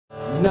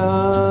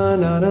Na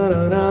na na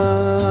na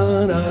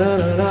na na na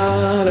na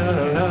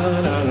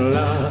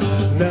na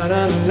na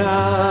na na.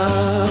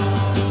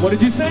 What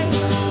did you say?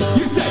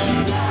 You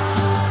said.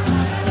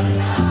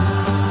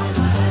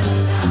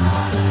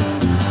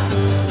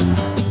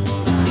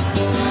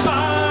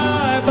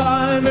 Bye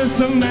bye, Miss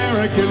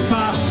American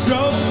Pie.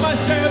 Drove my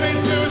Chevy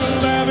to the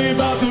levee,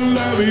 but the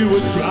levee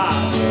was dry.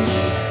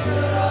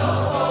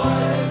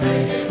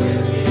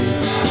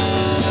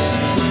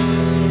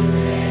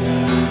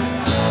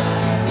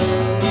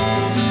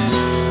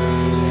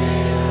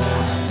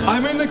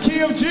 I'm in the key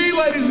of G,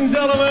 ladies and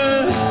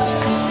gentlemen.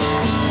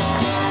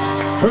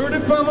 Heard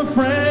it from a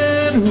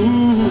friend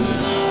who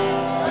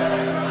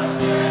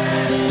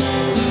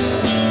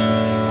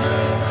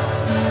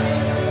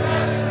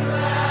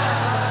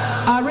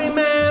I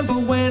remember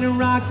when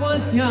rock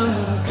was young.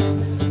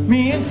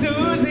 Me and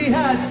Susie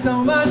had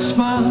so much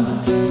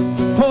fun,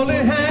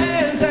 holding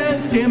hands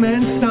and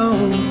skimming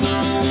stones.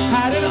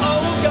 Had an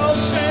old gold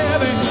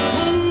Chevy.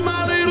 Ooh,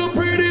 my little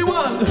pretty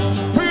one,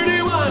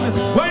 pretty one.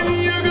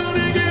 When you're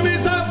gonna give me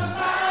some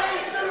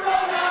ice and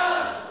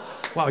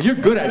roll. Wow, you're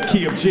good at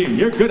key of G.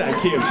 You're good at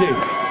key of G.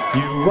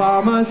 You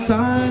are my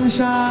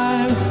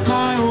sunshine,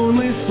 my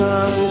only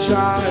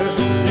sunshine.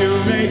 You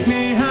make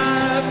me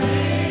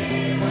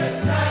happy.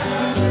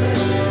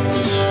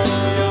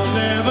 You'll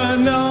never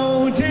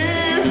know,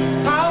 dear,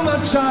 how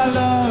much I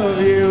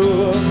love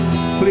you.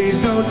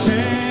 Please don't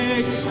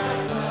take my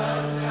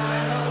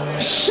sunshine away.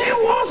 She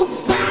was a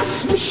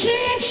fast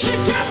machine. She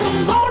kept the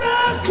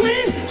motor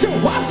clean. She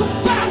was the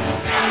best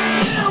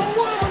damn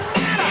woman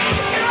that I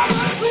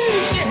ever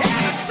seen. She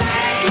had a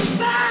second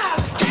size,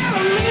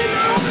 telling me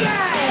no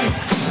lie,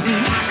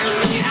 knocking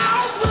me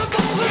out with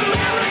those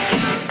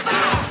American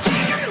thighs,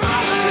 taking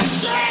more than a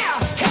share,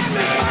 had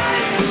me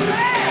fighting for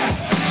there.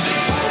 She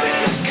told me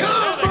to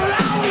come, but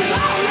I was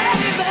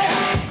already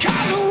there.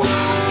 'Cause the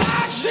world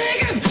started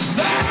shaking,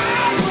 the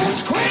earth was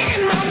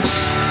quaking, my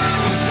mind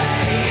was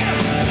taken.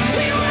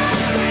 We were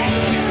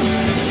making,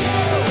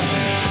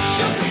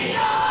 shook me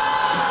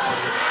all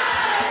night.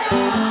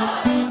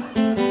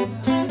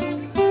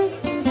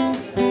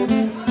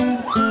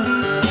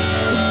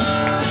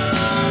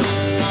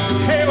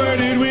 Hey, where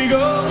did we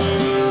go?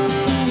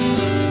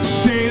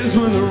 Days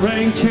when the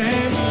rain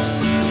came,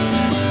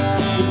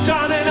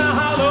 down in a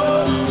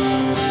hollow,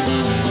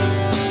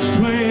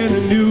 playing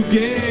a new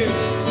game,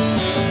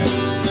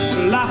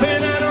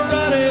 laughing and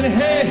running,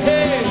 hey,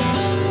 hey,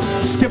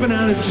 skipping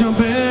out and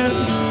jumping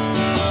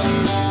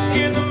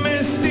in the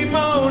misty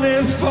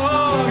morning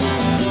fog.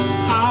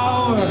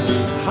 Our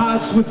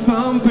hearts were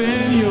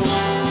thumping. You,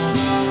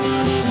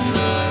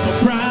 a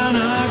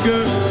brown-eyed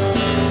girl.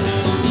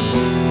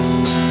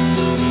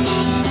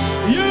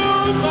 You,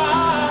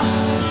 my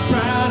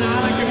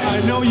brown-eyed girl.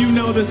 I know you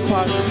know this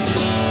part.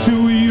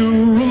 Do you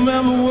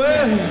remember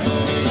when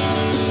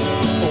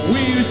we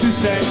used to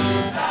say,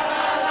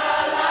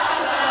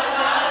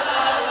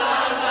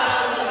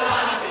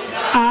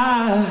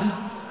 I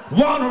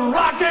wanna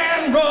rock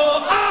and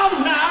roll all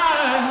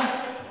night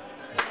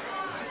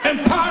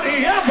and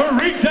party every